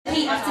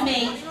after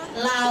me,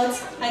 loud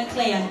and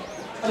clear.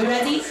 Are we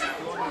ready?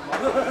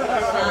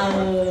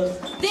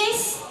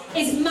 This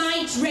is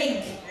my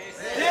drink.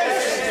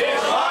 This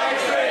is my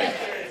drink.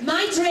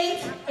 My drink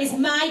is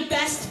my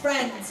best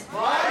friend.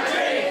 My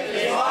drink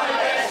is my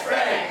best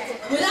friend.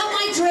 Without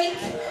my drink,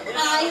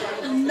 I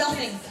am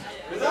nothing.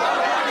 Without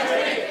my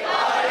drink,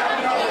 I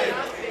am nothing.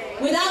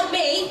 Without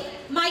me,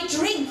 my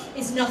drink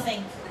is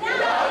nothing.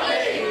 Without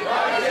me,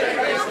 my drink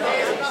is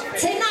nothing.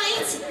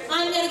 Tonight,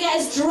 I'm going to get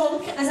as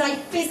drunk as I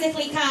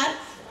physically can.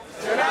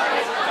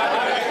 Tonight,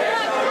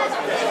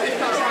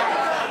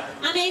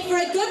 I'm in for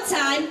a good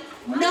time,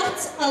 not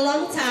a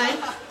long time.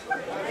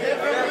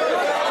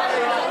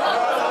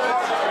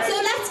 So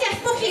let's get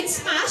fucking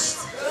smashed.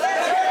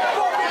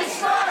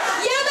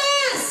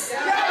 Yamas!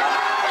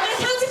 I'm going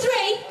to count to 3.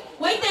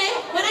 Wait there.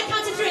 When I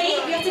count to 3,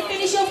 you have to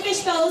finish your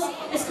fish bowls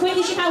as quick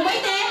as you can.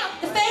 Wait there.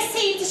 The first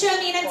team to show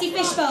me an empty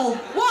fish bowl.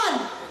 1,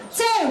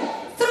 2,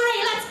 3.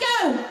 Let's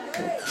go.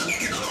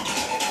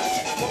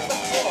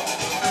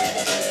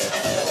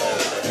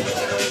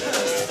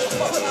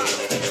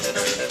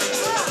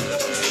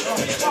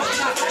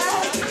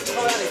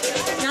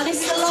 Now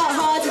this is a lot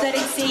harder than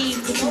it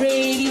seems. It's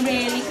really,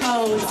 really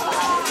cold.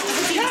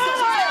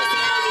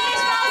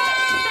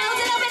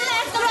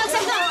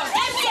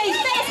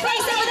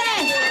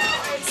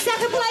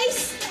 Second place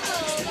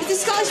is the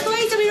Scottish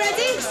boys. Are we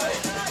ready?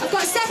 I've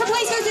got second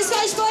place goes to the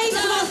Scottish boys.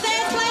 I've got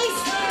third place.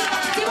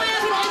 Do I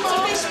have an empty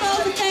fish bowl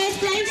for third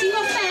place? You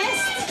got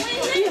first.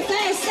 You got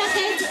first.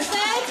 Second.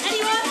 Third.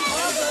 Anyone?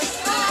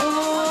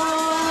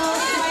 Oh,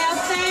 do I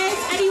have third?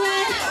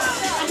 Anyone?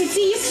 I can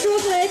see you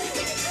struggling.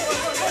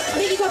 I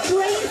think you've got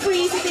brain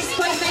freeze at this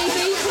point,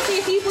 maybe. I can see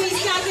a few boys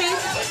gagging.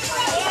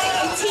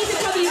 Your teeth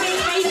are probably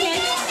really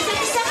aching. Is that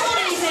the second one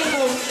on your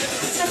table?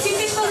 That's two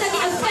fish bowls.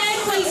 And third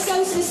place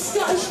goes to the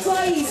Scottish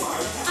boys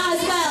as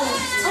well.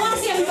 I want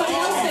to see everybody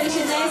else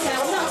finishing theirs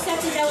now. I'm not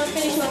accepting no one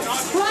finish one.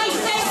 Right,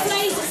 first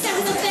place,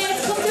 second and third.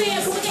 Come through here.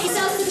 Come and get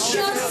yourselves some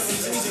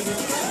shots.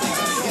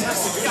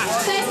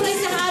 First place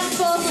to have,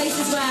 fourth place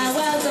as well.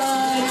 Well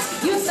done.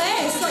 You're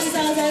first. Got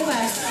yourselves over.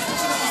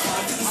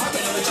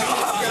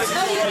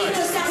 Only the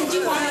people second do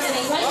one, haven't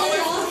they? Right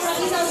there, grab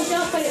yourselves a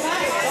shot, put it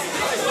back.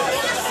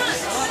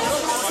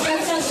 Grab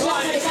yourselves a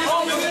shot, put it back.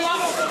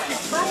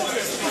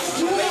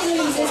 You will get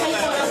losers, they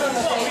can't have one,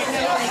 okay?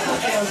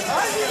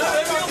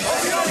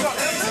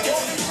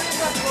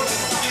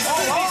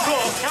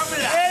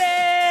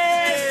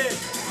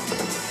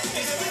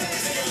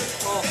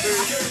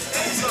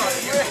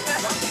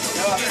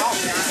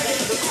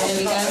 There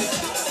we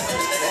go.